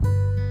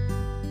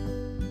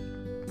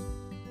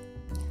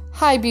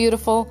Hi,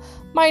 beautiful.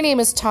 My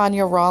name is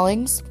Tanya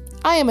Rawlings.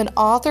 I am an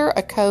author,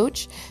 a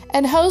coach,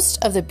 and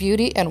host of the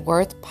Beauty and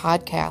Worth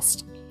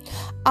podcast.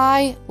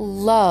 I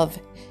love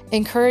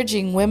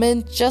encouraging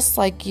women just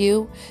like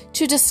you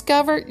to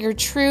discover your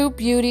true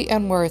beauty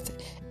and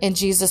worth in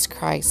Jesus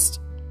Christ.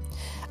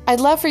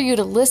 I'd love for you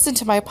to listen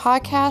to my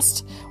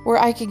podcast where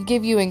I can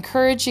give you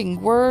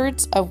encouraging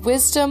words of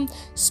wisdom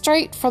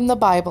straight from the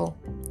Bible.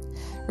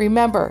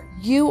 Remember,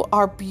 you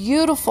are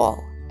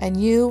beautiful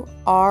and you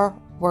are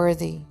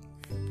worthy.